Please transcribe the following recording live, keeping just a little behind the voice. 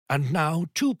And now,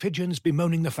 two pigeons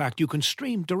bemoaning the fact you can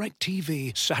stream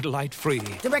DirecTV satellite-free.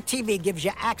 DirecTV gives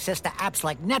you access to apps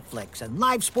like Netflix and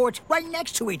live sports right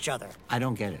next to each other. I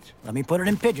don't get it. Let me put it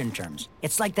in pigeon terms.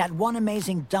 It's like that one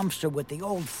amazing dumpster with the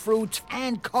old fruits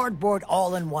and cardboard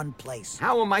all in one place.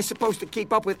 How am I supposed to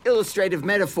keep up with illustrative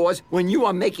metaphors when you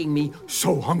are making me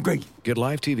so hungry? Get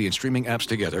live TV and streaming apps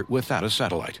together without a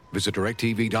satellite. Visit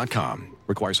DirecTV.com.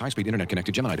 Requires high-speed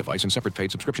internet-connected Gemini device and separate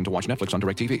paid subscription to watch Netflix on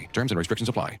DirecTV. Terms and restrictions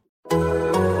apply.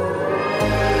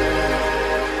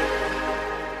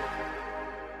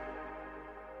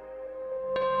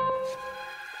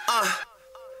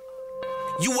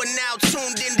 You are now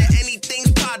tuned into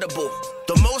Anything's Potable.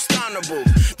 The most honorable,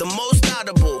 the most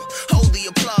audible. Hold the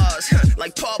applause,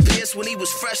 like Paul Pierce when he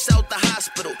was fresh out the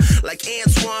hospital. Like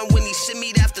Antoine when he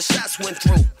shimmied after shots went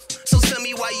through. So tell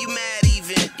me why you mad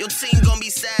even. Your team gon' be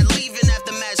sad leaving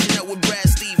after matching up with Brad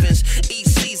Stevens. Each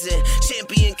season,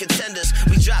 champion contenders.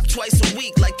 We drop twice a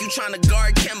week like you tryna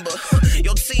guard Kemba.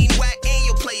 Your team whack and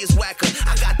your players whacker.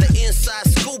 I got the inside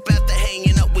scoop after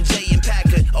hanging up with Jay and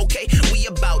Packer. Okay, we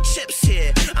about chips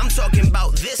here. I'm talking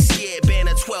about this year,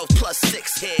 banner 12 plus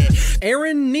 6 here.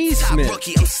 Aaron Neesmith. Top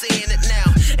rookie, I'm saying it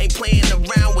now. Ain't playing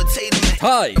around with Tatum and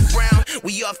Hi. Brown.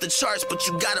 We off the charts, but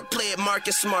you gotta play it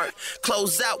Marcus Smart.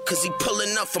 Close out, cause he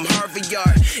pulling up from Harvard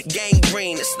Yard. Gang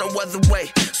green, it's no other way.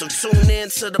 So tune in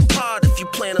to the pod if you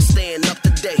plan on staying up to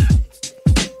date.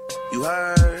 You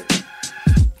heard?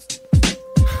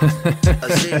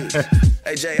 Aziz.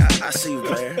 Hey, Jay, I see you,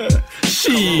 player.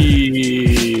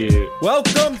 Shit.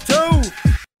 Welcome to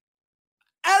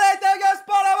Anything is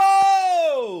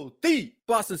Possible, the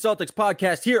Boston Celtics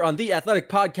podcast here on the Athletic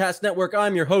Podcast Network.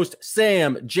 I'm your host,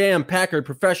 Sam Jam Packard,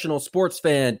 professional sports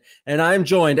fan, and I'm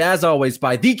joined, as always,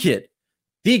 by the kid,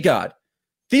 the god,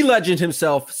 the legend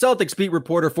himself, Celtics beat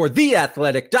reporter for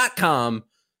theathletic.com,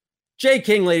 Jay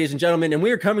King, ladies and gentlemen, and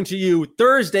we are coming to you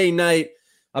Thursday night,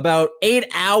 about 8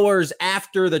 hours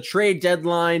after the trade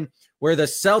deadline, where the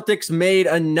Celtics made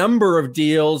a number of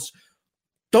deals.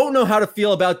 Don't know how to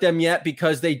feel about them yet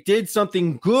because they did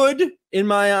something good in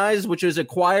my eyes, which is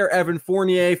acquire Evan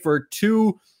Fournier for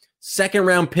 2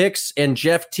 second-round picks and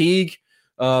Jeff Teague.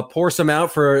 Pour some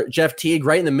out for Jeff Teague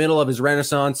right in the middle of his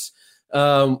renaissance.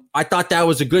 I thought that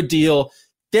was a good deal.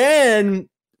 Then,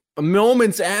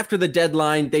 moments after the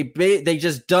deadline, they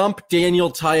just dump Daniel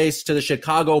Tice to the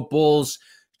Chicago Bulls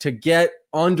to get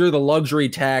under the luxury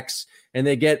tax, and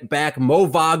they get back Mo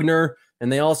Wagner,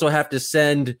 and they also have to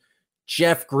send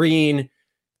Jeff Green.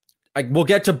 We'll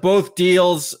get to both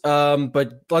deals,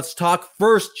 but let's talk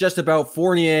first just about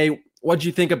Fournier. What'd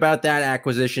you think about that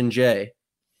acquisition, Jay?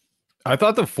 I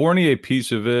thought the Fournier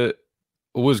piece of it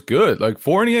was good. Like,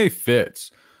 Fournier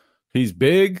fits. He's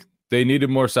big. They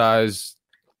needed more size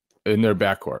in their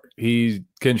backcourt. He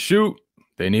can shoot.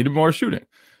 They needed more shooting.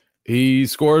 He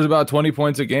scores about 20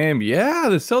 points a game. Yeah,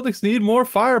 the Celtics need more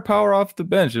firepower off the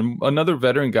bench and another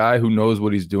veteran guy who knows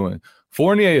what he's doing.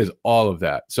 Fournier is all of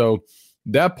that. So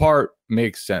that part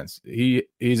makes sense.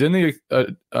 He's in the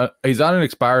he's on an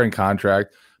expiring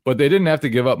contract, but they didn't have to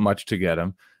give up much to get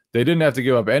him. They didn't have to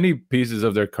give up any pieces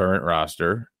of their current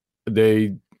roster.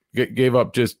 They gave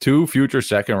up just 2 future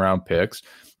second-round picks.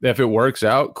 If it works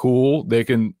out, cool. They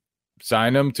can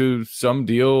sign him to some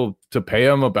deal to pay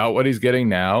him about what he's getting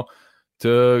now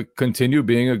to continue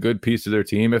being a good piece of their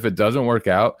team. If it doesn't work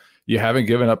out, you haven't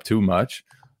given up too much.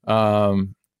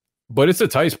 But it's the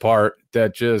Tice part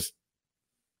that just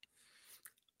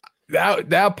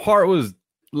that part was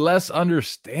less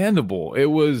understandable. It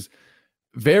was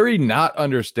very not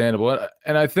understandable.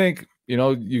 And I think,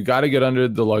 you got to get under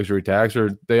the luxury tax,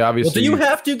 or they obviously. Well, do you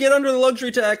have to get under the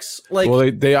luxury tax?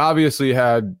 They obviously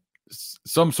had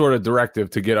some sort of directive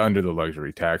to get under the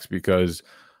luxury tax, because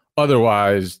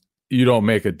otherwise you don't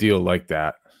make a deal like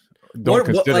that.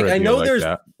 I know there's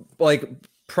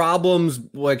problems,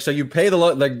 so you pay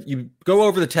you go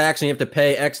over the tax and you have to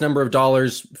pay X number of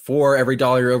dollars for every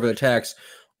dollar you're over the tax.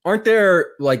 Aren't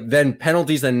there then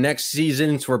penalties the next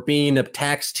seasons for being a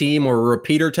tax team or a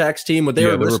repeater tax team? Would they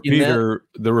the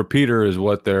repeater is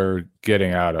what they're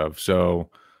getting out of. So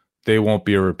they won't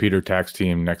be a repeater tax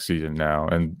team next season now,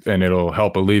 and it'll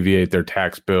help alleviate their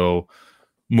tax bill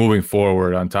moving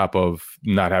forward on top of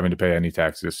not having to pay any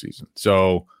tax this season.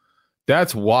 So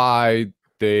that's why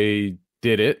they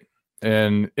did it,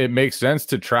 and it makes sense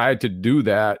to try to do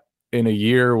that in a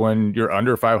year when you're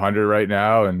under 500 right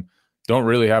now and don't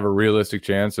really have a realistic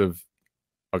chance of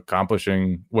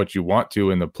accomplishing what you want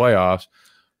to in the playoffs.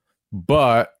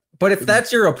 But if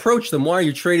that's your approach, then why are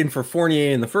you trading for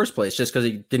Fournier in the first place? Just because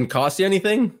he didn't cost you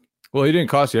anything? Well, he didn't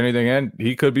cost you anything, and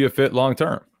he could be a fit long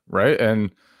term, right? And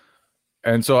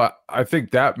And so I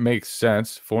think that makes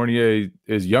sense. Fournier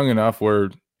is young enough where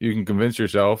you can convince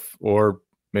yourself, or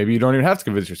maybe you don't even have to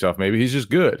convince yourself. Maybe he's just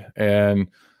good and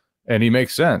he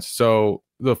makes sense. So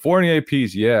the Fournier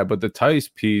piece, yeah, but the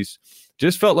Theis piece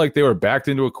just felt like they were backed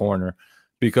into a corner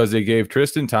because they gave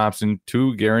Tristan Thompson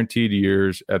 2 guaranteed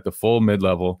years at the full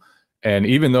mid-level. And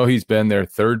even though he's been their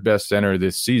third best center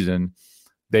this season,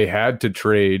 they had to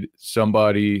trade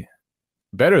somebody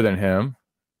better than him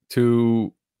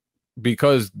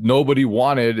because nobody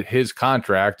wanted his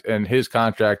contract, and his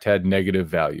contract had negative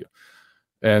value.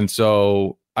 And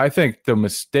so I think the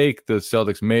mistake the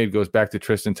Celtics made goes back to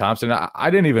Tristan Thompson. I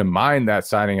didn't even mind that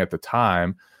signing at the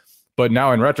time, but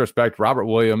now in retrospect, Robert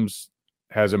Williams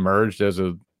has emerged as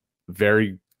a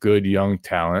very good young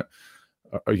talent.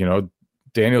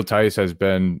 Daniel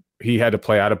Theis he had to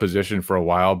play out of position for a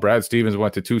while. Brad Stevens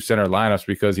went to 2 center lineups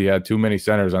because he had too many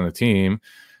centers on the team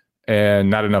and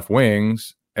not enough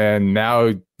wings. And now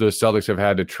the Celtics have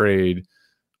had to trade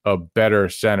a better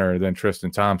center than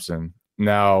Tristan Thompson.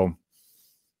 Now,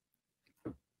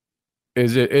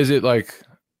 is it like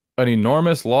an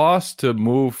enormous loss to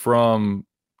move from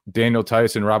Daniel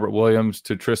Theis and Robert Williams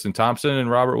to Tristan Thompson and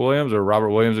Robert Williams, or Robert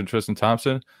Williams and Tristan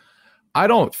Thompson? I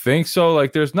don't think so.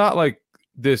 Like, there's not like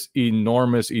this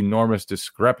enormous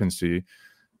discrepancy,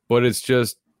 but it's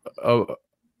just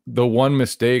the one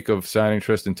mistake of signing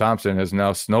Tristan Thompson has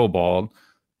now snowballed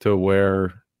to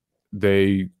where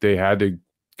they had to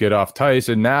get off Theis,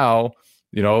 and now,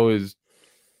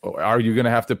 are you going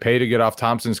to have to pay to get off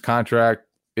Thompson's contract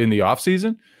in the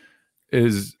offseason?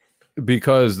 Is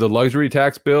because the luxury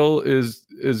tax bill is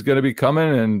going to be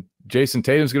coming, and Jason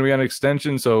Tatum's going to be on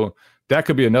extension, so that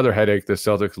could be another headache the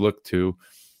Celtics look to.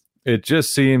 It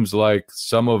just seems like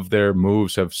some of their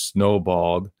moves have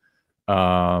snowballed,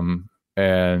 and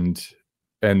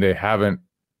they haven't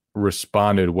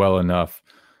responded well enough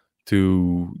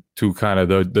to kind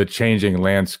of the changing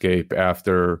landscape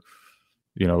after,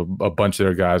 a bunch of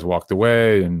their guys walked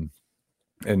away, and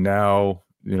now,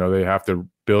 they have to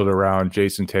build around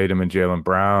Jason Tatum and Jaylen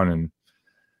Brown,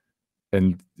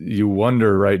 and you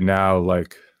wonder right now,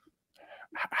 like,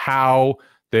 how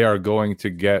they are going to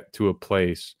get to a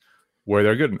place where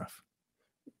they're good enough.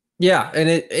 Yeah,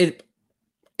 and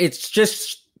it's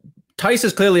just Theis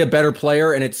is clearly a better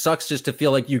player, and it sucks just to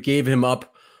feel like you gave him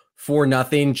up for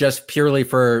nothing, just purely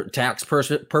for tax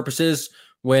purposes,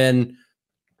 when,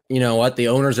 the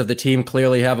owners of the team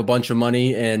clearly have a bunch of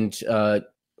money, and I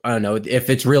don't know, if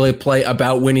it's really play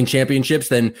about winning championships,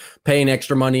 then paying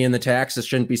extra money in the taxes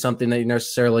shouldn't be something that you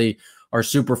necessarily are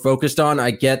super focused on. I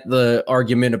get the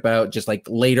argument about just like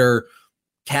later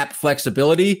cap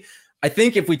flexibility. I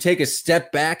think if we take a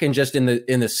step back and just in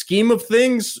the scheme of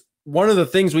things, one of the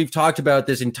things we've talked about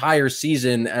this entire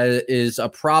season is a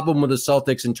problem with the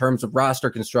Celtics in terms of roster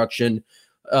construction.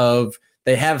 Of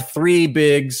they have 3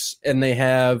 bigs and they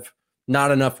have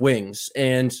not enough wings,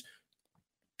 and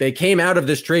they came out of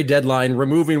this trade deadline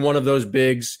removing one of those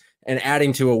bigs and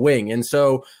adding to a wing. And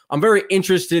so I'm very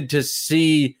interested to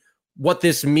see what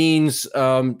this means,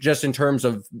 just in terms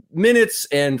of minutes,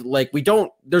 and like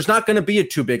there's not going to be a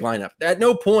 2 big lineup. At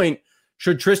no point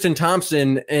should Tristan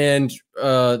Thompson and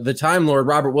the Time Lord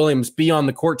Robert Williams be on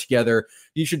the court together.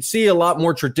 You should see a lot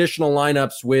more traditional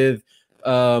lineups with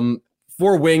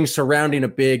 4 wings surrounding a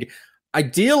big.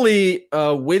 Ideally,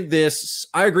 with this,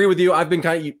 I agree with you. I've been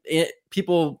kind of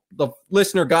people, the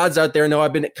listener gods out there know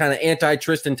I've been kind of anti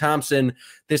Tristan Thompson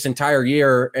this entire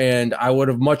year, and I would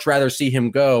have much rather see him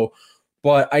go.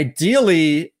 But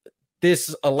ideally,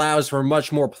 this allows for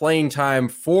much more playing time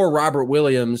for Robert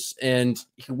Williams, and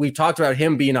we talked about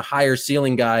him being a higher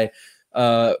ceiling guy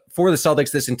for the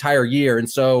Celtics this entire year. And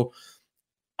so,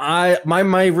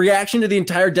 my reaction to the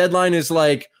entire deadline is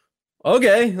like,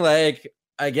 okay, like,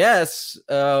 I guess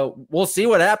we'll see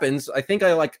what happens. I think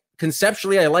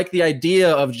conceptually, I like the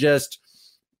idea of just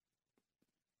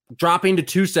dropping to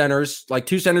 2 centers. Like,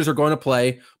 2 centers are going to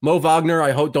play. Mo Wagner,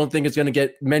 I don't think is going to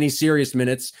get many serious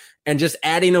minutes, and just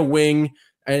adding a wing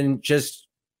and just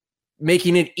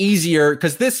making it easier,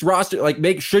 because this roster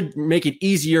should make it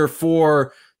easier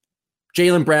for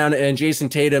Jaylen Brown and Jason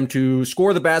Tatum to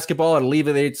score the basketball. It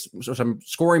alleviates some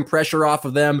scoring pressure off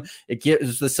of them. It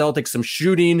gives the Celtics some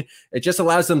shooting. It just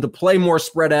allows them to play more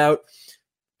spread out.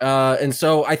 And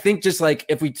so I think just like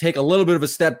if we take a little bit of a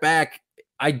step back,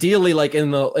 ideally, like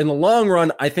in the long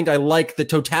run, I think I like the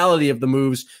totality of the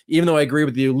moves, even though I agree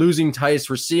with you. Losing Theis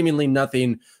for seemingly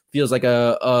nothing feels like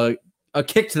a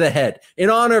kick to the head. In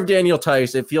honor of Daniel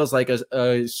Theis, it feels like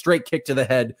a straight kick to the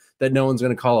head that no one's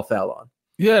going to call a foul on.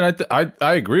 Yeah, and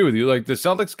I agree with you. Like, the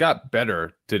Celtics got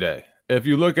better today. If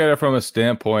you look at it from a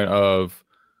standpoint of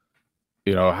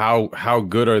how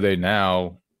good are they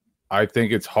now? I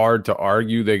think it's hard to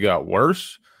argue they got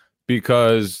worse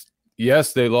because,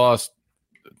 yes, they lost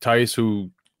Tice,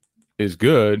 who is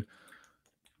good,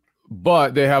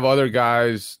 but they have other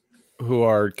guys who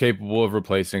are capable of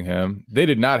replacing him. They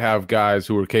did not have guys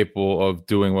who were capable of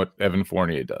doing what Evan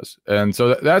Fournier does. And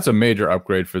so that's a major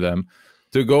upgrade for them.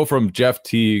 To go from Jeff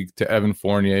Teague to Evan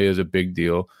Fournier is a big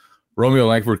deal. Romeo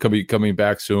Langford could be coming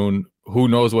back soon. Who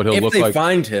knows what he'll look like? If they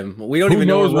find him. We don't even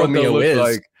know what Romeo is.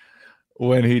 Like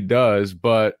when he does,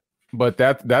 but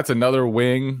that's another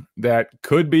wing that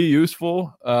could be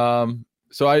useful.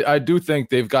 So I do think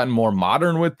they've gotten more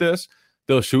modern with this.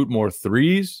 They'll shoot more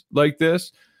threes like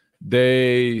this.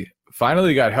 They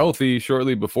finally got healthy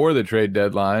shortly before the trade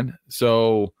deadline.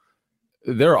 So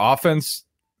their offense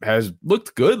has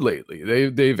looked good lately.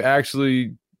 They've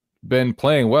actually been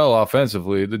playing well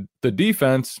offensively. The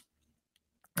defense,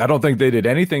 I don't think they did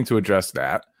anything to address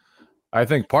that. I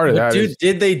think part of that is,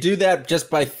 did they do that just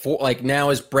by now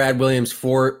is Brad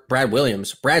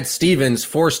Stevens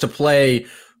forced to play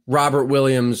Robert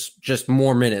Williams just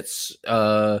more minutes?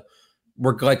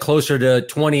 We're like closer to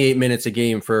 28 minutes a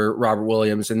game for Robert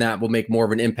Williams, and that will make more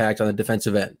of an impact on the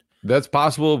defensive end. That's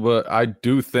possible, but I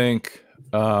do think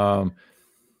the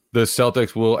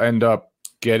Celtics will end up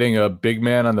getting a big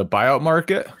man on the buyout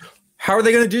market. How are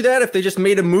they going to do that if they just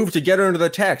made a move to get under the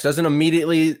tax? Doesn't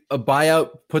immediately a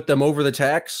buyout put them over the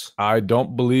tax? I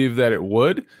don't believe that it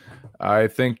would. I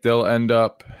think they'll end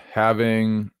up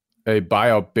having a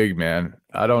buyout big man.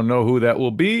 I don't know who that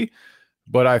will be,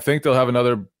 but I think they'll have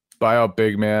another buyout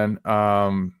big man.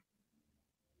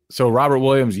 So Robert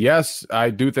Williams, yes, I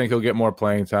do think he'll get more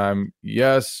playing time.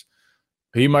 Yes,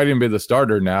 he might even be the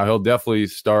starter now. He'll definitely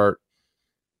start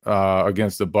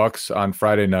against the Bucks on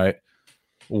Friday night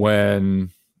when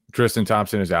Tristan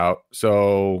Thompson is out.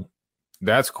 So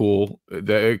that's cool.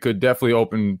 It could definitely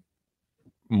open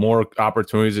more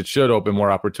opportunities. It should open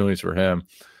more opportunities for him.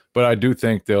 But I do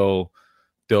think they'll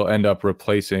end up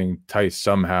replacing Tice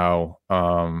somehow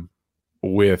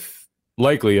with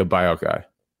likely a buyout guy.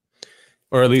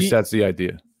 Or at least that's the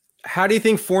idea. How do you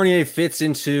think Fournier fits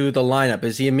into the lineup?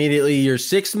 Is he immediately your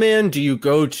sixth man? Do you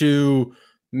go to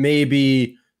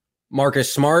maybe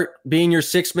Marcus Smart being your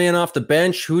sixth man off the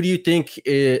bench? Who do you think,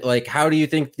 how do you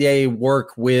think they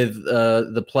work with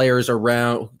the players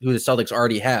around who the Celtics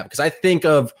already have? Because I think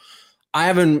of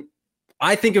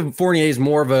Fournier as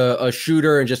more of a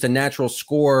shooter and just a natural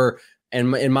scorer.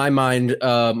 And in my mind,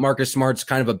 Marcus Smart's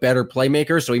kind of a better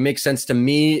playmaker. So he makes sense to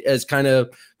me as kind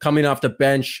of coming off the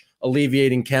bench,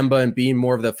 alleviating Kemba and being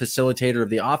more of the facilitator of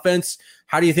the offense.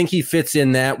 How do you think he fits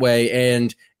in that way?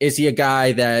 And is he a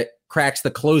guy that cracks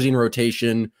the closing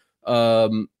rotation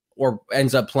or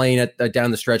ends up playing at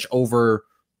down the stretch over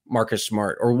Marcus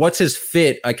Smart? Or what's his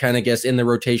fit, I kind of guess, in the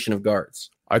rotation of guards?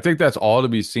 I think that's all to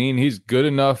be seen. He's good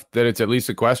enough that it's at least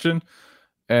a question.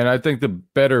 And I think the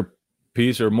better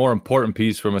piece or more important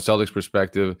piece from a Celtics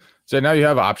perspective is that now you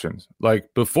have options.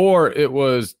 Like before, it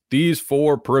was these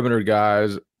four perimeter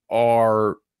guys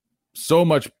are so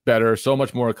much better, so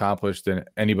much more accomplished than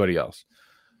anybody else.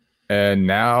 And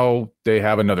now they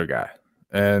have another guy.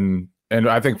 And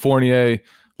I think Fournier,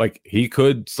 like he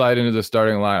could slide into the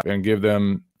starting lineup and give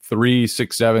them 3,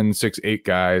 6, 7, 6, 8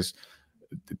 guys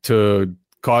to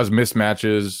cause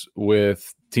mismatches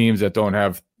with teams that don't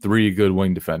have 3 good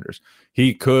wing defenders.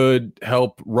 He could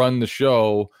help run the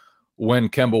show when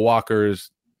Kemba Walker's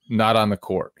not on the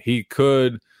court. He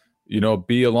could,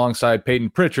 be alongside Peyton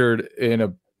Pritchard in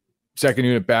a second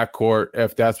unit backcourt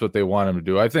if that's what they want him to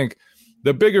do. I think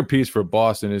the bigger piece for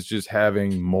Boston is just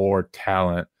having more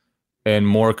talent and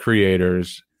more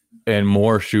creators and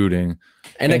more shooting.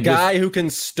 And a guy who can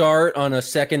start on a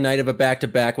second night of a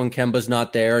back-to-back when Kemba's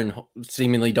not there and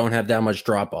seemingly don't have that much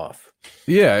drop-off.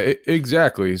 Yeah,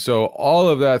 exactly. So all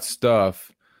of that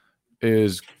stuff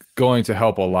is going to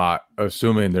help a lot,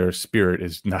 assuming their spirit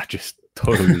is not just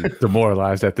totally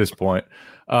demoralized at this point.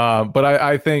 But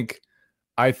I think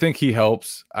he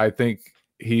helps. I think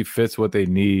he fits what they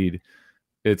need.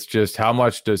 It's just how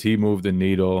much does he move the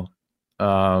needle?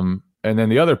 And then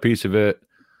the other piece of it,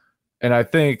 and I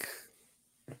think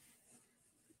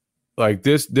like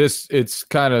this it's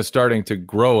kind of starting to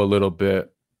grow a little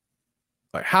bit.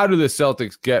 Like, how do the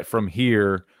Celtics get from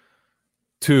here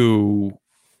to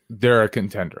they're a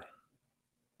contender?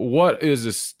 What is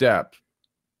a step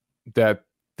that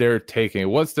they're taking?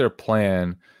 What's their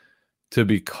plan to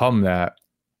become that?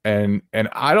 And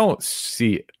I don't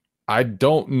see it. I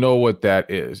don't know what that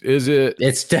is.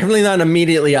 It's definitely not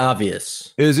immediately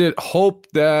obvious. Is it hope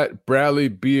that Bradley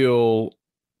Beal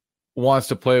wants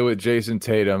to play with Jason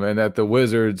Tatum and that the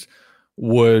Wizards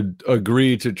would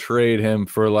agree to trade him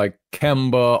for like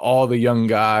Kemba, all the young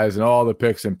guys, and all the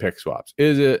picks and pick swaps?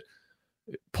 Is it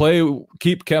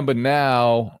keep Kemba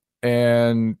now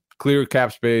and clear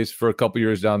cap space for a couple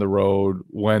years down the road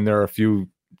when there are a few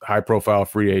high-profile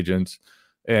free agents,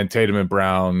 and Tatum and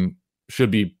Brown should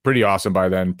be pretty awesome by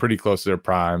then, pretty close to their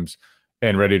primes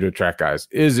and ready to attract guys?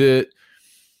 Is it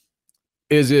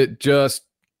just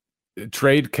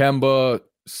trade Kemba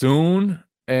soon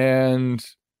and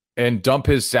dump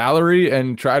his salary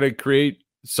and try to create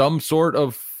some sort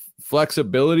of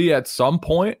flexibility at some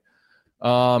point,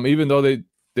 even though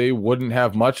they wouldn't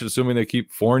have much, assuming they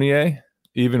keep Fournier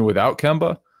even without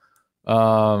Kemba?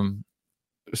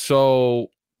 So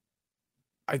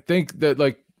I think that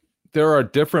like there are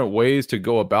different ways to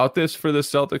go about this for the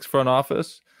Celtics front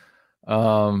office.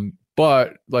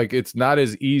 But like, it's not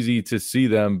as easy to see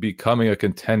them becoming a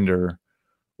contender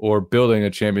or building a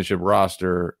championship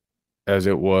roster as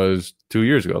it was 2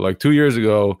 years ago. Like 2 years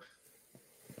ago,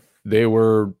 they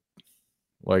were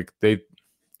like,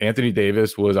 Anthony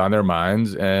Davis was on their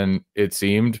minds, and it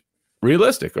seemed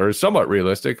realistic or somewhat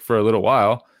realistic for a little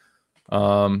while.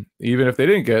 Even if they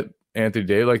didn't get Anthony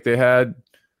Davis, like they had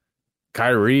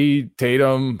Kyrie,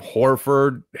 Tatum,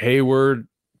 Horford, Hayward,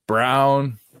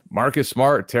 Brown, Marcus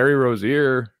Smart, Terry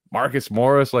Rozier, Marcus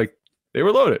Morris, like they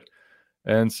were loaded.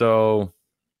 And so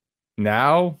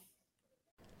now,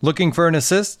 looking for an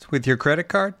assist with your credit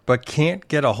card but can't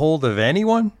get a hold of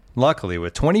anyone? Luckily,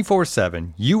 with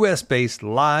 24/7 US-based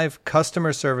live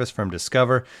customer service from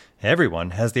Discover,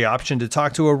 everyone has the option to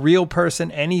talk to a real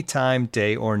person anytime,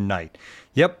 day or night.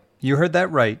 Yep, you heard that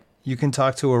right. You can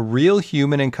talk to a real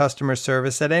human in customer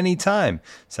service at any time.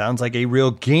 Sounds like a real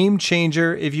game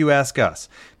changer if you ask us.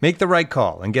 Make the right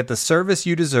call and get the service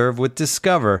you deserve with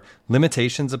Discover.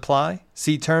 Limitations apply.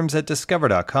 See terms at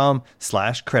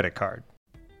discover.com/creditcard.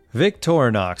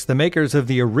 Victorinox, the makers of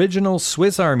the original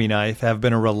Swiss Army knife, have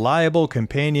been a reliable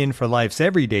companion for life's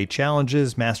everyday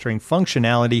challenges, mastering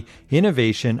functionality,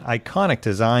 innovation, iconic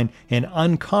design, and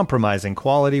uncompromising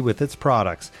quality with its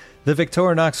products. The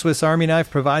Victorinox Swiss Army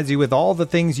knife provides you with all the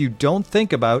things you don't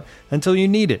think about until you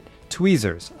need it: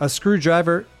 tweezers, a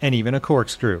screwdriver, and even a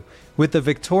corkscrew. With the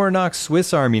Victorinox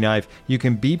Swiss Army knife, you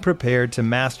can be prepared to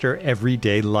master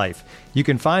everyday life. You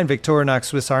can find Victorinox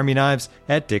Swiss Army knives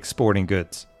at Dick's Sporting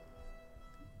Goods.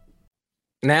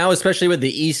 Now, especially with the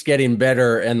East getting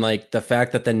better and like the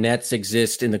fact that the Nets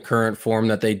exist in the current form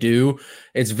that they do,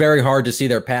 it's very hard to see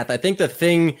their path. I think the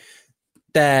thing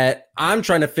that I'm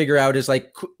trying to figure out is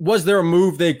like, was there a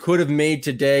move they could have made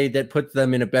today that puts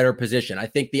them in a better position? I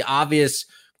think the obvious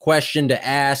question to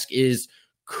ask is,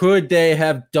 could they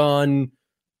have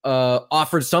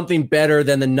offered something better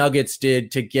than the Nuggets did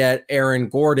to get Aaron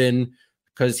Gordon?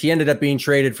 Because he ended up being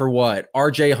traded for what?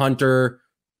 RJ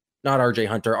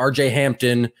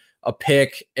Hampton, a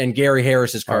pick, and Gary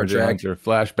Harris's contract. RJ Hunter,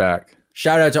 flashback.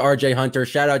 Shout out to RJ Hunter.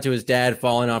 Shout out to his dad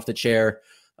falling off the chair.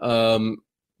 And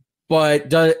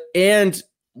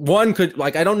one could,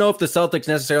 like, I don't know if the Celtics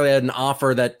necessarily had an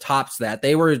offer that tops that.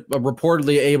 They were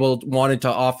reportedly wanted to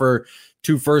offer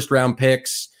 2 first-round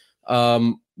picks,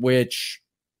 which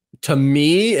to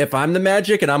me, if I'm the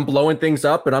Magic and I'm blowing things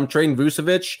up and I'm trading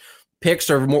Vucevic, picks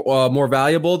are more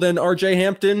valuable than RJ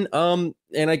Hampton.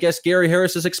 And I guess Gary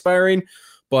Harris is expiring,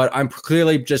 but I'm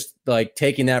clearly just like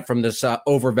taking that from this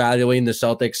overvaluing the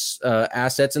Celtics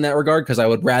assets in that regard, because I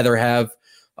would rather have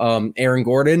Aaron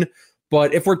Gordon.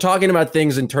 But if we're talking about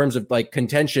things in terms of like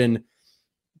contention,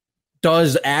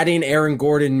 does adding Aaron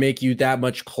Gordon make you that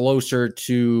much closer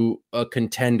to a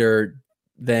contender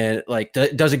than like,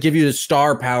 does it give you the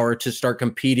star power to start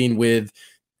competing with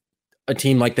a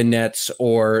team like the Nets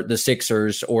or the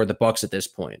Sixers or the Bucks at this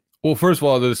point? Well, first of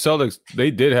all, the Celtics,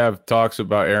 they did have talks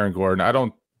about Aaron Gordon. I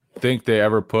don't think they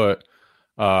ever put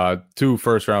 2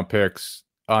 first-round picks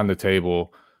on the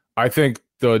table. I think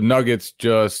the Nuggets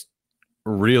just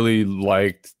really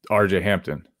liked RJ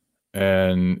Hampton.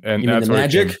 And you that's mean the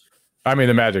Magic?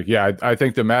 The Magic, yeah. I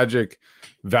think the Magic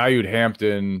valued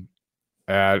Hampton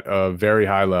at a very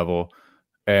high level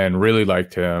and really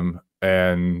liked him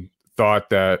and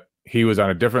thought that he was on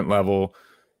a different level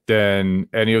than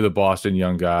any of the Boston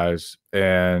young guys,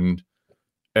 and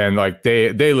like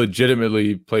they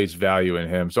legitimately placed value in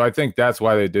him. So I think that's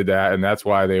why they did that, and that's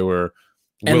why they were.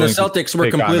 And the Celtics were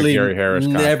completely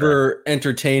never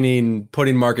entertaining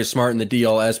putting Marcus Smart in the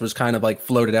deal, as was kind of like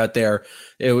floated out there.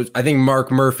 It was, I think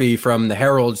Mark Murphy from the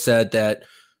Herald said that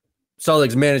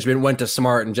Celtics management went to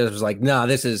Smart and just was like, "Nah,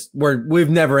 we've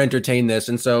never entertained this."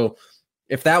 And so,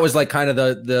 if that was like kind of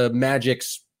the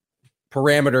Magic's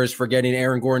parameters for getting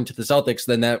Aaron Gordon to the Celtics,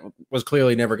 then that was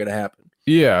clearly never going to happen.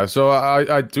 Yeah, so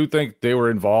I do think they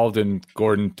were involved in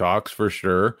Gordon talks for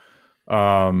sure.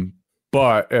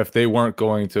 But if they weren't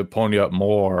going to pony up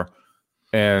more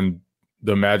and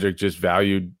the Magic just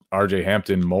valued RJ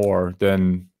Hampton more,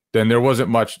 then there wasn't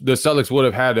much. The Celtics would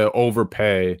have had to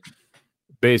overpay,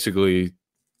 basically,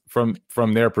 from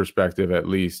their perspective at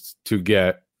least, to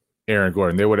get Aaron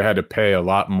Gordon. They would have had to pay a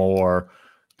lot more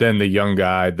than the young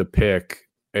guy, the pick,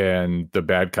 and the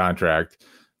bad contract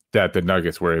that the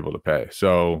Nuggets were able to pay.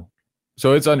 So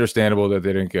it's understandable that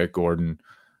they didn't get Gordon.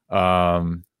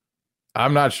 I'm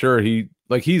not sure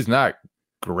he's not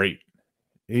great.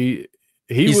 He's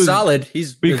was solid.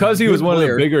 He's because he was one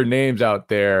player. of the bigger names out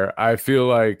there. I feel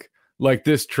like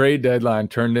this trade deadline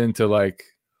turned into like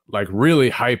really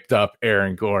hyped up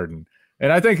Aaron Gordon,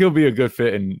 and I think he'll be a good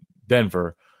fit in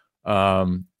Denver.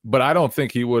 But I don't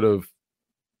think he would have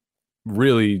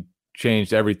really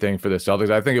changed everything for the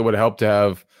Celtics. I think it would help to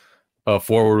have a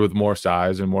forward with more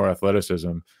size and more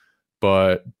athleticism,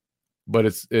 but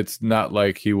it's not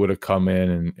like he would have come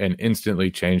in and instantly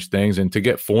changed things. And to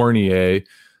get Fournier,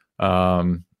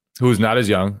 who's not as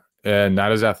young and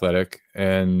not as athletic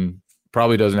and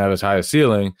probably doesn't have as high a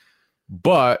ceiling,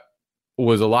 but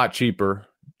was a lot cheaper,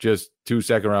 just 2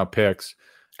 second-round picks.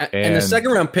 And the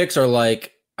second-round picks are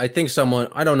like, I think someone,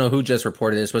 I don't know who just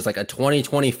reported this, was like a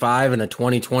 2025 and a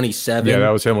 2027. Yeah, that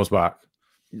was Himmelsbach.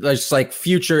 It's like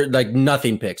future, like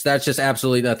nothing picks. That's just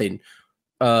absolutely nothing.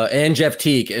 And Jeff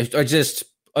Teague, just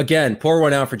again, pour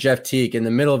one out for Jeff Teague in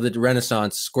the middle of the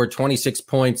Renaissance. Scored 26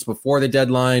 points before the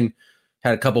deadline.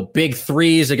 Had a couple big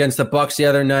threes against the Bucks the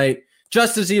other night.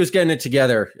 Just as he was getting it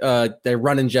together, they're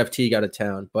running Jeff Teague out of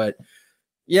town. But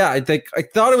yeah, I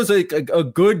thought it was a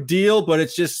good deal, but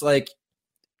it's just like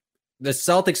the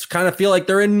Celtics kind of feel like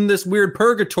they're in this weird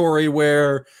purgatory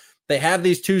where they have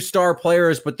these 2-star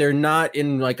players, but they're not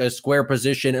in like a square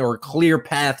position or a clear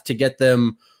path to get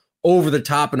them over the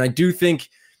top. And I do think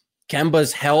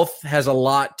Kemba's health has a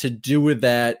lot to do with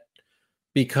that,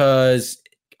 because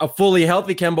a fully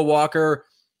healthy Kemba Walker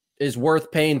is worth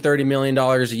paying $30 million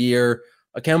a year.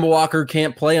 A Kemba Walker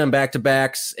can't play on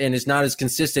back-to-backs and is not as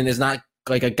consistent, is not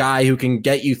like a guy who can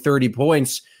get you 30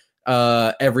 points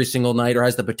every single night or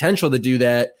has the potential to do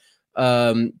that.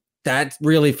 That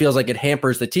really feels like it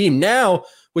hampers the team. Now,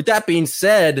 with that being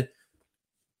said,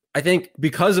 I think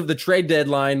because of the trade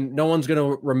deadline, no one's going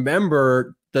to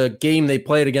remember the game they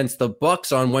played against the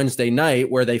Bucks on Wednesday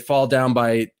night where they fall down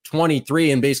by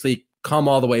 23 and basically come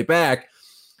all the way back.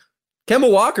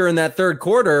 Kemba Walker in that third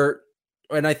quarter,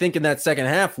 and I think in that second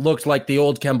half, looked like the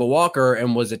old Kemba Walker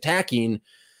and was attacking.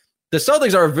 The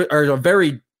Celtics are a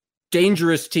very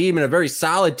dangerous team and a very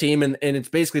solid team, and it's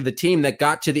basically the team that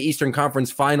got to the Eastern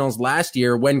Conference Finals last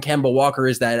year when Kemba Walker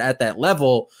is at that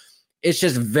level. It's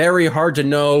just very hard to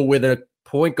know with a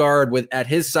point guard at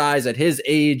his size, at his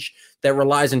age, that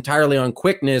relies entirely on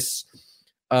quickness,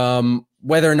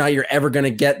 whether or not you're ever going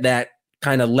to get that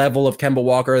kind of level of Kemba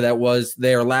Walker that was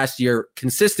there last year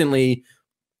consistently,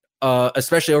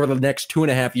 especially over the next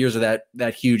 2.5 years of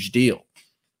that huge deal.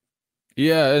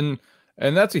 Yeah,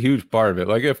 and that's a huge part of it.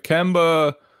 Like if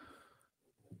Kemba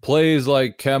plays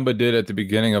like Kemba did at the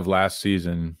beginning of last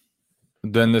season,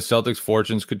 then the Celtics'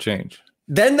 fortunes could change.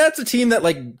 Then that's a team that,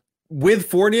 like, with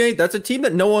Fournier, that's a team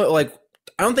that no one, like,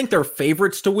 I don't think they're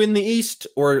favorites to win the East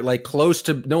or like close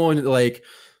to no one. Like,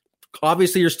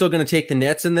 obviously you're still going to take the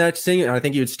Nets in that thing, and I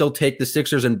think you would still take the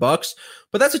Sixers and Bucks,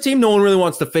 but that's a team no one really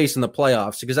wants to face in the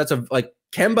playoffs, because that's like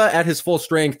Kemba at his full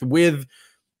strength with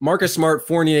Marcus Smart,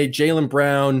 Fournier, Jaylen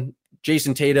Brown,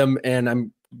 Jason Tatum, and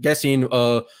I'm guessing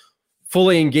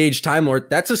fully engaged Time Lord.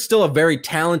 That's still a very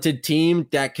talented team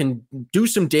that can do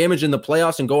some damage in the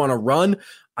playoffs and go on a run.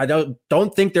 I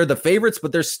don't think they're the favorites,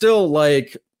 but they're still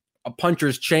like a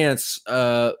puncher's chance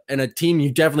and a team you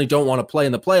definitely don't want to play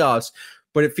in the playoffs.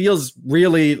 But it feels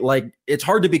really like it's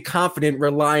hard to be confident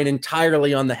relying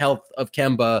entirely on the health of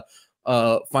Kemba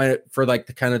for like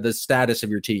the kind of the status of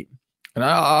your team. And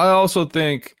I also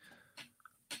think,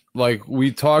 like,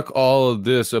 we talk all of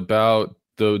this about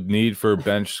the need for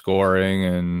bench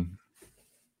scoring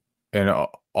and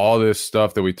all this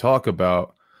stuff that we talk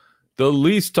about. The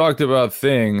least talked about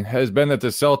thing has been that the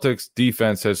Celtics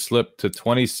defense has slipped to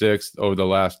 26th over the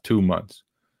last 2 months.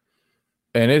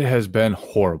 And it has been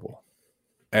horrible.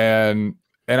 And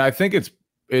I think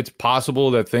it's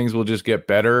possible that things will just get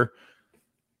better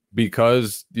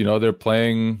because, you know, they're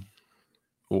playing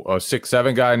a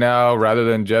 6'7" guy now rather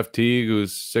than Jeff Teague,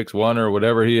 who's 6'1" or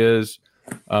whatever he is.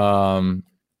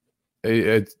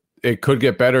 It could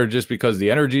get better just because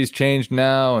the energy's changed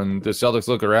now, and the Celtics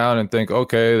look around and think,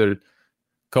 okay, there a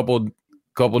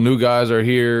couple new guys are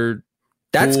here.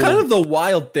 That's kind of the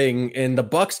wild thing, and the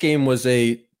Bucks game was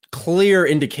a clear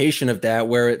indication of that,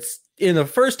 where it's in the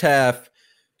first half,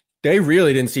 they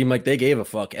really didn't seem like they gave a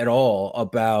fuck at all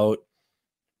about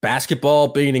basketball,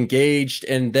 being engaged,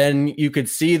 and then you could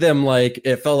see them like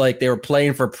it felt like they were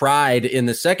playing for pride in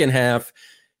the second half,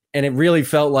 and it really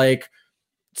felt like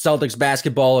Celtics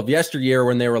basketball of yesteryear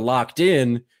when they were locked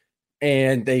in,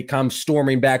 and they come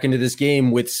storming back into this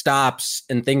game with stops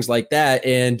and things like that.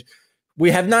 And we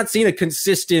have not seen a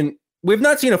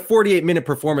 48-minute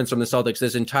performance from the Celtics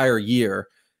this entire year.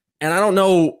 And I don't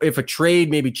know if a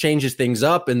trade maybe changes things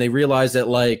up and they realize that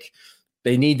like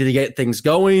they need to get things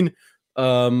going.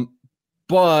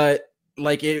 But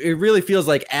like it really feels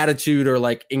like attitude or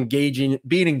like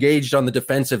being engaged on the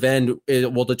defensive end,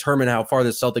 it will determine how far the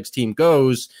Celtics team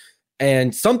goes.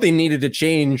 And something needed to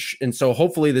change. And so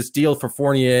hopefully this deal for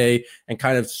Fournier and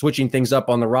kind of switching things up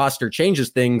on the roster changes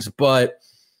things. But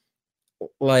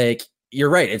like, you're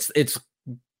right. It's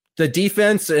the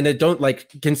defense, and it don't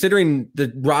like, considering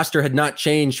the roster had not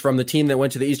changed from the team that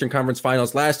went to the Eastern Conference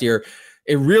Finals last year,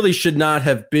 it really should not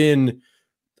have been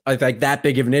like that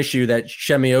big of an issue that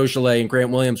Semi Ojeleye and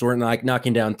Grant Williams weren't like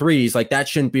knocking down threes. Like that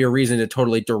shouldn't be a reason to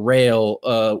totally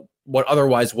derail what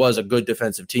otherwise was a good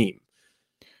defensive team.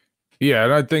 Yeah,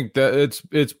 and I think that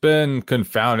it's been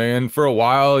confounding. And for a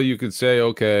while, you could say,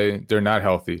 okay, they're not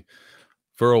healthy.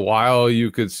 For a while, you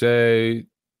could say,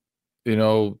 you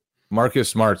know, Marcus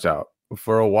Smart's out.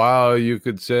 For a while, you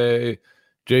could say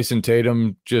Jason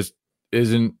Tatum just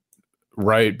isn't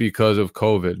right because of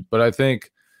COVID. But I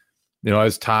think, you know,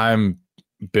 as time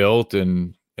built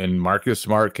and Marcus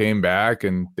Smart came back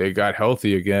and they got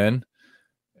healthy again,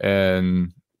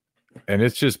 and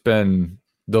it's just been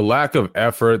the lack of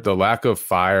effort, the lack of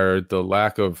fire, the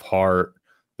lack of heart,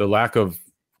 the lack of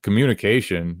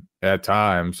communication at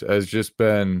times has just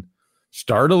been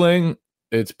startling.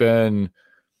 It's been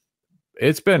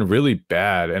really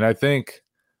bad. And I think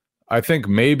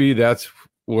maybe that's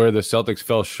where the Celtics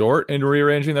fell short in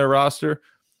rearranging their roster,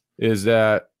 is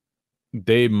that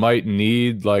they might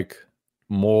need like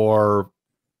more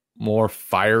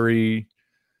fiery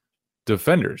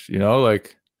defenders, you know,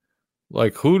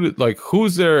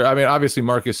 who's there? I mean, obviously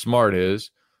Marcus Smart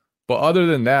is, but other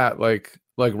than that, like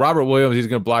Robert Williams, he's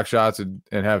going to block shots and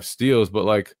have steals, but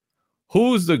like,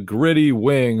 who's the gritty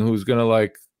wing who's going to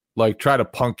like try to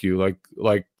punk you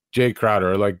like Jay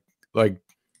Crowder, or like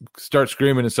start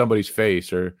screaming in somebody's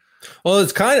face? Or well,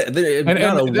 it's kind of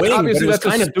not a wing, but it was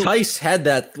kind of Tice had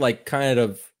that like kind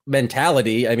of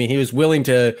mentality. I mean, he was willing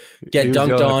to get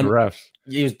dunked on.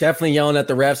 He was definitely yelling at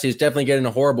the refs. He was definitely getting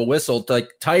a horrible whistle. Like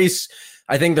Tice,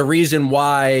 I think the reason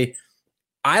why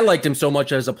I liked him so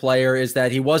much as a player is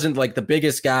that he wasn't like the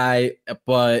biggest guy,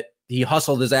 but he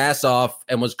hustled his ass off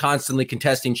and was constantly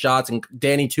contesting shots and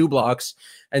Danny 2 blocks.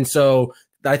 And so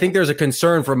I think there's a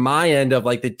concern from my end of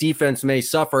like the defense may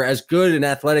suffer. As good and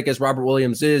athletic as Robert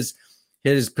Williams is,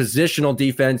 his positional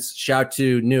defense, shout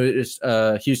to new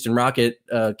Houston Rocket,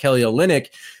 Kelly Olynyk,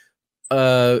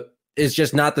 is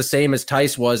just not the same as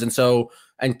Tice was.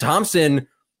 And Thompson,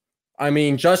 I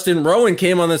mean, Justin Rowan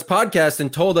came on this podcast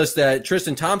and told us that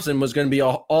Tristan Thompson was going to be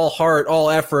all heart, all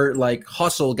effort, like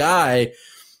hustle guy.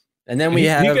 And then he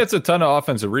gets a ton of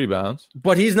offensive rebounds,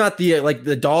 but he's not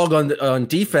the dog on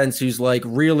defense who's like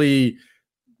really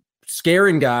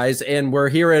scaring guys. And we're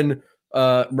hearing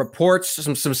reports,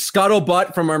 some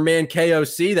scuttlebutt from our man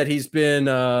KOC that he's been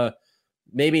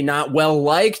maybe not well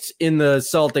liked in the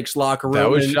Celtics locker room. That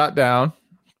was shot down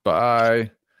by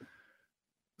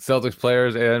Celtics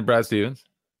players and Brad Stevens.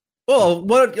 Well,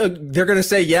 what they're going to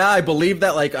say? Yeah, I believe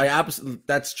that. Like,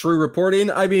 that's true reporting.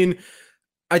 I mean,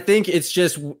 I think it's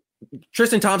just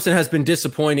Tristan Thompson has been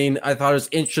disappointing. I thought it was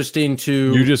interesting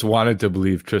to. You just wanted to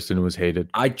believe Tristan was hated.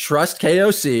 I trust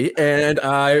KOC, and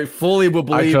I fully will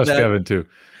believe I trust Kevin too.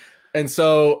 And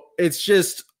so it's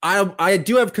just. I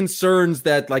do have concerns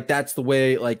that like that's the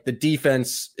way like the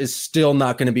defense is still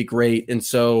not going to be great, and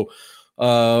so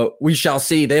we shall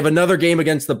see. They have another game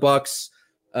against the Bucks.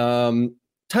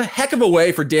 Heck of a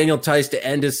way for Daniel Tice to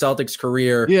end his Celtics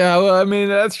career. Yeah, well, I mean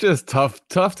that's just tough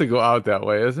to go out that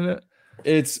way, isn't it?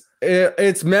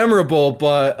 It's memorable,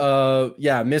 but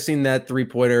yeah, missing that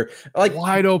 3-pointer, like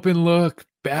wide open look.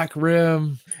 Back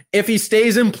rim. If he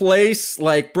stays in place,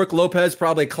 like Brook Lopez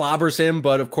probably clobbers him,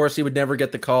 but of course he would never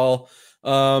get the call.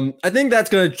 I think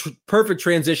that's going to perfect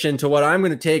transition to what I'm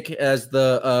going to take as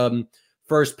the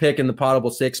first pick in the Potable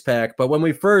 6-pack. But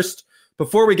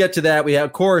before we get to that, we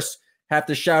of course have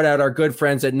to shout out our good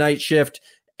friends at Night Shift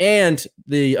and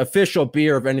the official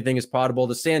beer of Anything is Potable,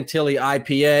 the Santilli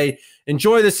IPA.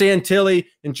 Enjoy the Santilli.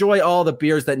 Enjoy all the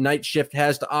beers that Night Shift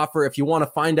has to offer. If you want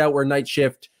to find out where Night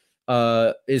Shift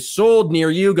is sold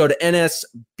near you. Go to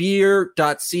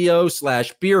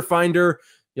nsbeer.co/beerfinder.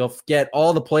 You'll get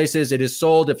all the places it is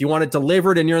sold. If you want it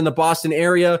delivered and you're in the Boston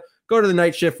area, go to the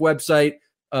Night Shift website,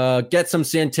 get some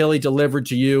Santilli delivered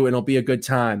to you, and it'll be a good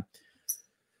time.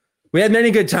 We had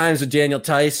many good times with Daniel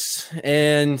Theis,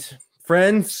 and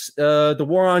friends, the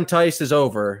war on Theis is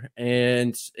over.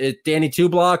 And Danny Two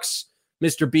Blocks,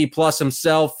 Mr. B Plus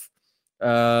himself,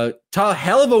 hell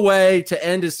of a way to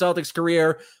end his Celtics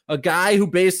career. A guy who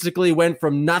basically went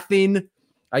from nothing,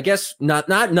 I guess not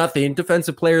nothing,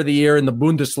 defensive player of the year in the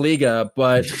Bundesliga,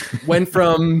 but went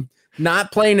from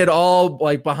not playing at all,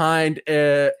 like behind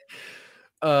Baines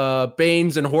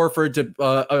and Horford, to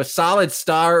a solid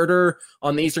starter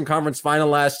on the Eastern Conference Final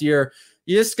last year.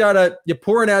 You're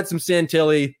pouring out some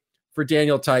Santilli for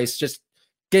Daniel Theis, just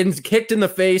getting kicked in the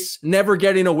face, never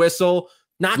getting a whistle,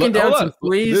 knocking down some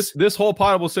threes. This whole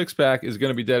potable six pack is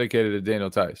going to be dedicated to Daniel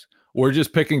Theis. We're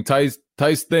just picking Theis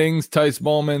things, Theis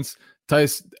moments,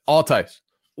 all Theis.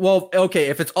 Well, okay,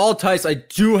 if it's all Theis, I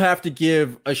do have to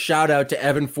give a shout out to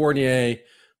Evan Fournier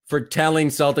for telling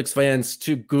Celtics fans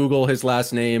to Google his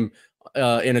last name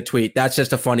in a tweet. That's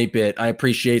just a funny bit. I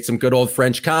appreciate some good old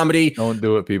French comedy. Don't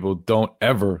do it, people. Don't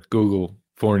ever Google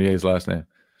Fournier's last name.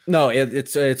 No,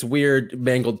 it's weird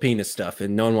mangled penis stuff,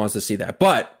 and no one wants to see that.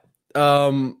 But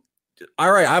all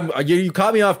right, you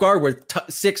caught me off guard with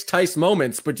 6 Theis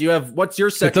moments, but what's your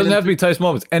second? It doesn't have to be Theis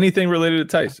moments. Anything related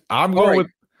to Theis. I'm going with.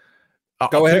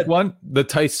 Go ahead. Pick one. The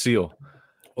Theis seal.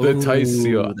 The Theis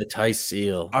seal. The Theis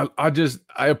seal.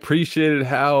 I appreciated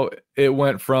how it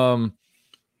went from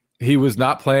he was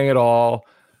not playing at all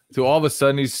to all of a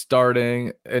sudden he's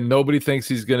starting, and nobody thinks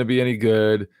he's going to be any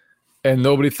good, and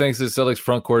nobody thinks the Celtics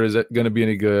front court is going to be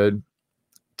any good.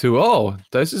 To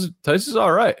Theis is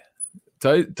all right.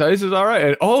 Theis is all right.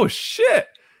 And oh shit,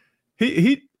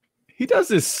 he does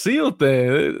this seal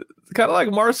thing, kind of like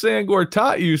Marcin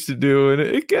Gortat used to do, and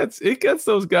it gets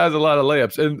those guys a lot of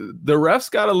layups. And the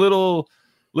refs got a little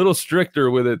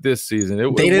stricter with it this season.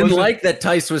 They didn't like that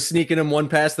Theis was sneaking him one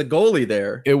past the goalie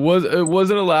there. It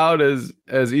wasn't allowed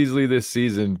as easily this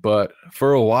season, but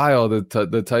for a while the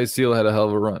Theis seal had a hell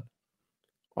of a run.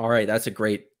 All right, that's a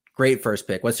great first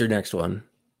pick. What's your next one?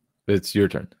 It's your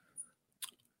turn.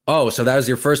 Oh, so that was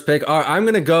your first pick. All right, I'm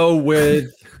going to go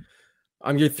with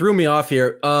you threw me off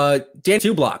here. Dan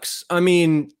Two Blocks. I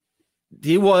mean,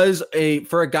 he was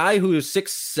for a guy who is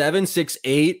 6'7",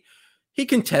 6'8", he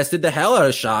contested the hell out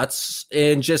of shots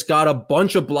and just got a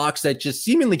bunch of blocks that just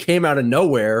seemingly came out of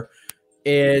nowhere,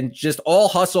 and just all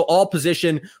hustle, all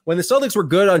position. When the Celtics were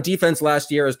good on defense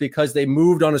last year, it was because they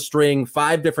moved on a string,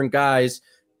 5 different guys,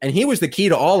 and he was the key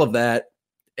to all of that.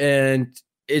 And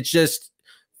they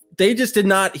just did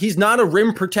not. He's not a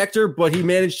rim protector, but he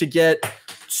managed to get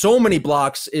so many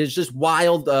blocks. It's just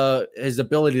wild, his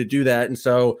ability to do that. And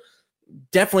so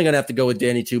definitely going to have to go with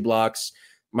Danny Two Blocks.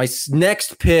 My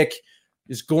next pick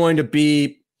is going to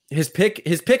be his pick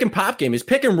and pop game, his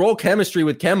pick and roll chemistry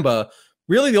with Kemba.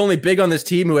 Really the only big on this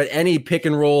team who had any pick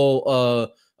and roll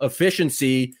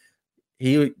efficiency.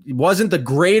 He wasn't the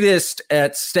greatest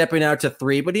at stepping out to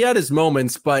 3, but he had his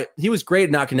moments, but he was great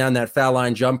at knocking down that foul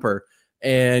line jumper.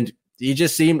 And he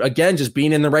just seemed, again, just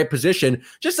being in the right position,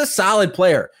 just a solid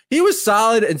player. He was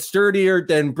solid and sturdier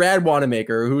than Brad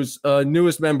Wanamaker, who's a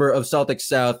newest member of Celtics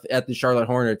South at the Charlotte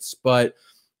Hornets. But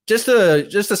just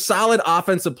a solid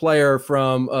offensive player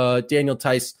from Daniel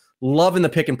Theis. Loving the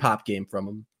pick and pop game from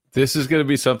him. This is going to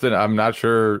be something I'm not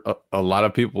sure a lot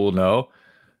of people will know,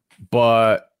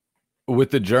 but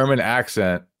with the German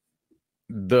accent,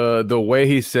 the way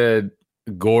he said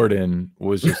Gordon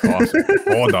was just awesome.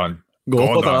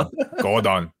 Gordon.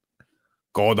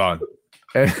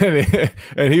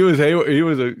 And he was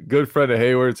a good friend of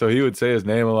Hayward, so he would say his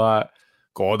name a lot.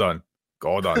 Gordon.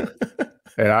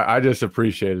 And I just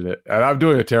appreciated it. And I'm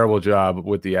doing a terrible job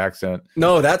with the accent.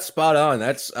 No, that's spot on.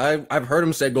 I've heard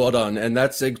him say Gordon, and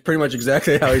that's pretty much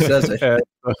exactly how he says it.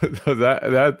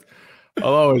 that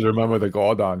I'll always remember the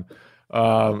Gordon.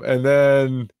 And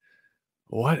then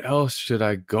what else should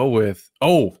I go with?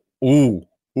 I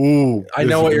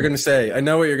know what you're going to say.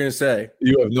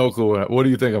 You have no clue. What do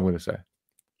you think I'm going to say?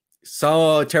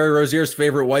 Saw Terry Rozier's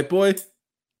favorite white boy?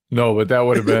 No, but that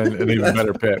would have been an even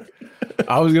better pick.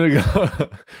 I was going to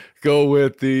go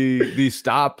with the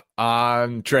stop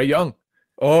on Trae Young.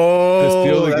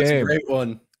 Oh, that's a great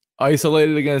one.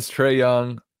 Isolated against Trae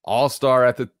Young, all-star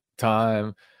at the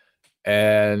time,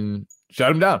 and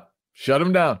shut him down.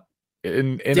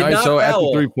 In ISO at the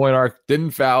three-point arc,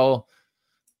 didn't foul.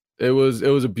 It was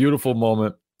a beautiful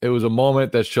moment. It was a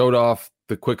moment that showed off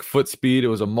the quick foot speed. It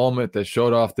was a moment that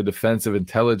showed off the defensive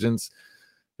intelligence.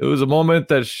 it was a moment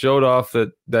that showed off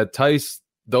that Tice,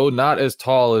 though not as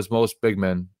tall as most big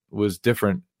men, was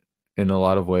different in a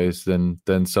lot of ways than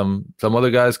some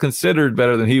other guys considered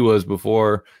better than he was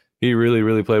before he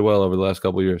really played well over the last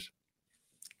couple of years.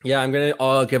 Yeah, I'm going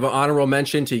to give an honorable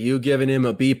mention to you giving him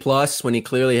a B+ when he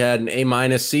clearly had an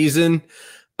A- season.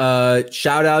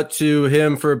 Shout out to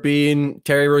him for being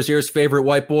Terry Rozier's favorite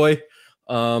white boy.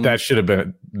 That should have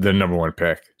been the number one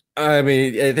pick. I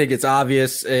mean, I think it's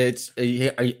obvious.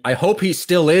 I hope he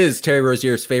still is Terry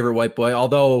Rozier's favorite white boy,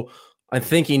 although I'm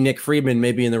thinking Nick Friedman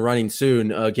may be in the running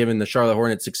soon, given the Charlotte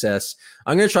Hornets success.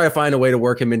 I'm going to try to find a way to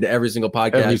work him into every single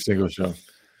podcast. Every single show.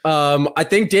 I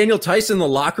think Daniel Theis in the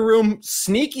locker room,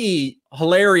 sneaky,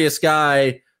 hilarious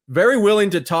guy, very willing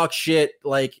to talk shit.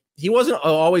 Like, he wasn't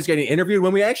always getting interviewed.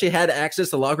 When we actually had access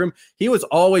to the locker room, he was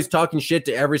always talking shit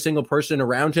to every single person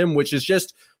around him, which is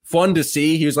just fun to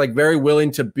see. He was like very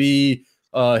willing to be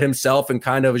himself and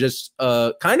kind of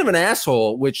an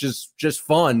asshole, which is just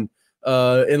fun.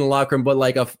 In the locker room, but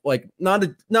not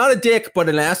a dick, but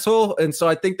an asshole. And so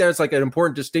I think there's like an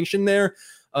important distinction there.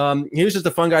 He was just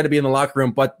a fun guy to be in the locker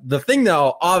room. But the thing that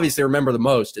I'll obviously remember the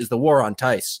most is the war on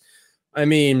Theis. I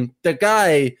mean, the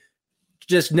guy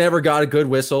just never got a good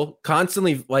whistle.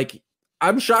 Constantly,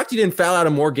 I'm shocked he didn't foul out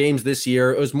of more games this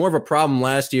year. It was more of a problem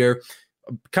last year,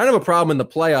 kind of a problem in the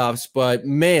playoffs. But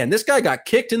man, this guy got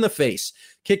kicked in the face.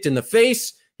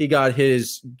 He got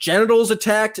his genitals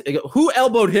attacked. Who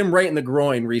elbowed him right in the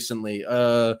groin recently?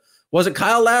 Was it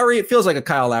Kyle Lowry? It feels like a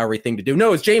Kyle Lowry thing to do.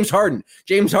 No, it's James Harden.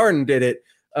 James Harden did it.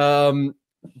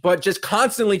 But just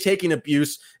constantly taking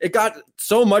abuse. It got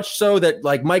so much so that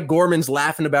Mike Gorman's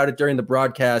laughing about it during the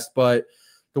broadcast. But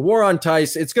the war on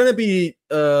Theis, it's going to be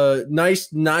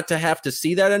nice not to have to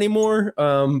see that anymore.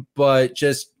 But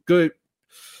just good.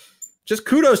 Just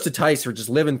kudos to Theis for just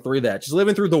living through that. Just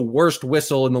living through the worst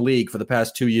whistle in the league for the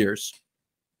past 2 years.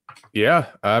 Yeah,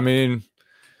 I mean,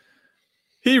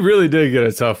 he really did get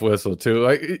a tough whistle too.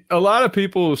 Like, a lot of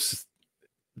people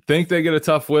think they get a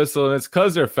tough whistle, and it's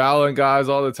because they're fouling guys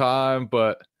all the time.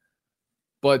 But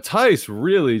Theis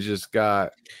really just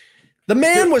got. The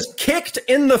man was kicked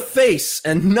in the face,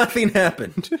 and nothing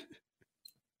happened.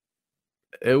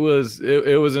 It was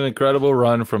an incredible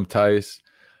run from Theis.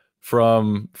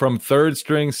 From third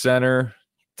string center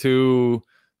to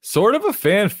sort of a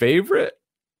fan favorite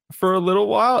for a little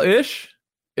while ish,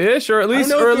 or at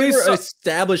least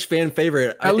established fan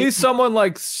favorite. At least someone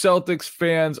like Celtics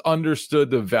fans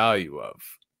understood the value of.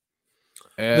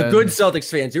 And the good Celtics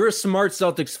fans. You're a smart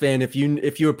Celtics fan if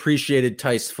you appreciated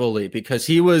Theis fully, because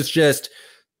he was just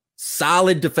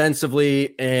solid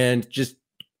defensively and just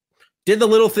did the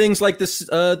little things like this,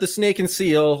 the snake and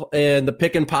seal and the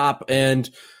pick and pop,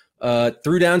 and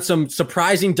threw down some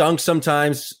surprising dunks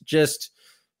sometimes. Just,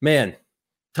 man,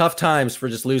 tough times for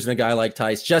just losing a guy like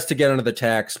Theis just to get under the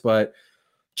tax. But,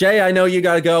 Jay, I know you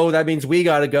got to go. That means we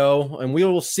got to go. And we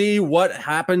will see what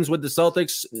happens with the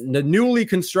Celtics, the newly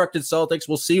constructed Celtics.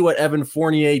 We'll see what Evan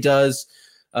Fournier does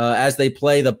as they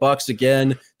play the Bucks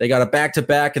again. They got a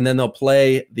back-to-back, and then they'll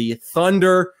play the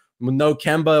Thunder. With no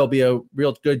Kemba, it'll be a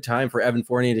real good time for Evan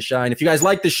Fournier to shine. If you guys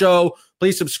like the show,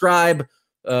 please subscribe.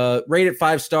 Rate it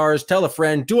 5 stars, tell a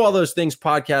friend, do all those things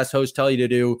podcast hosts tell you to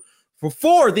do.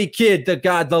 For the kid, the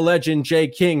god, the legend, Jay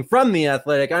King from The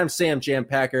Athletic, I'm Sam Jam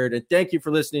Packard, and thank you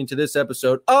for listening to this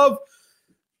episode of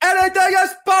Anything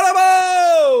is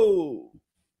Possible!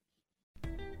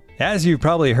 As you've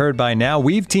probably heard by now,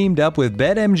 we've teamed up with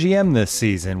BetMGM this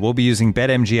season. We'll be using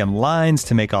BetMGM lines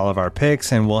to make all of our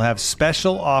picks, and we'll have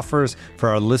special offers for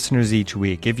our listeners each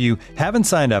week. If you haven't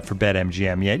signed up for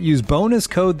BetMGM yet, use bonus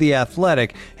code The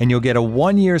Athletic, and you'll get a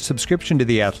 1-year subscription to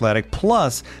The Athletic,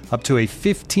 plus up to a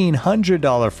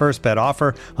 $1,500 first bet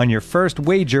offer on your first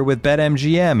wager with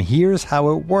BetMGM. Here's how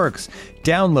it works.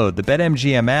 Download the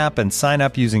BetMGM app and sign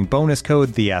up using bonus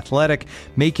code The Athletic.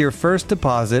 Make your first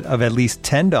deposit of at least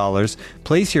 $10.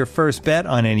 Place your first bet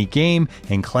on any game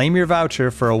and claim your voucher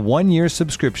for a 1-year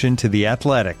subscription to The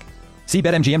Athletic. See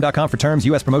BetMGM.com for terms.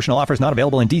 U.S. promotional offers not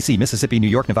available in D.C., Mississippi, New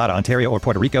York, Nevada, Ontario, or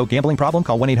Puerto Rico. Gambling problem?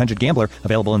 Call 1-800-GAMBLER.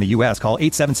 Available in the U.S. Call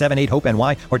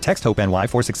 877-8-HOPE-NY or text HOPE-NY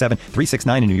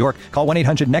 467-369 in New York. Call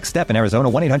 1-800-NEXT-STEP in Arizona.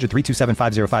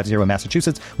 1-800-327-5050 in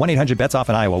Massachusetts. 1-800-BETS-OFF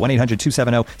in Iowa.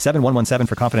 1-800-270-7117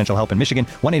 for confidential help in Michigan.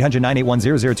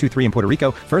 1-800-981-0023 in Puerto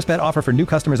Rico. First bet offer for new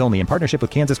customers only in partnership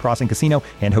with Kansas Crossing Casino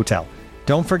and Hotel.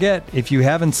 Don't forget, if you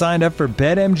haven't signed up for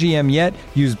BetMGM yet,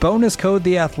 use bonus code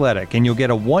The Athletic, and you'll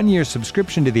get a 1-year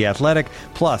subscription to The Athletic,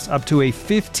 plus up to a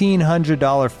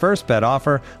 $1,500 first bet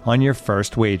offer on your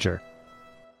first wager.